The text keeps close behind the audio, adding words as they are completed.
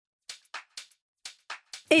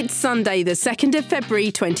It's Sunday, the 2nd of February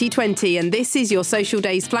 2020, and this is your Social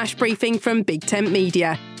Days flash briefing from Big Tent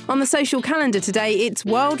Media. On the social calendar today, it's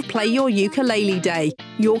World Play Your Ukulele Day,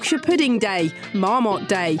 Yorkshire Pudding Day, Marmot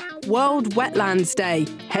Day, World Wetlands Day,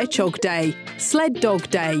 Hedgehog Day, Sled Dog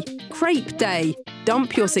Day, Crepe Day,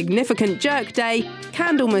 Dump Your Significant Jerk Day,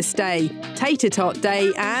 Candlemas Day, Tater Tot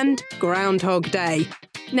Day, and Groundhog Day.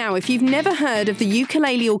 Now, if you've never heard of the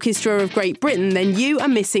Ukulele Orchestra of Great Britain, then you are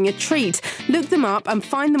missing a treat. Look them up and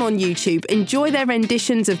find them on YouTube. Enjoy their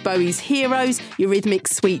renditions of Bowie's Heroes,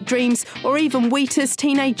 Eurythmics' Sweet Dreams, or even Wheatus'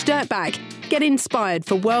 Teenage Dirtbag. Get inspired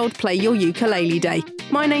for World Play Your Ukulele Day.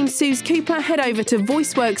 My name's Suze Cooper. Head over to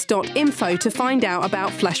voiceworks.info to find out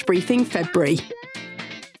about Flash Briefing February.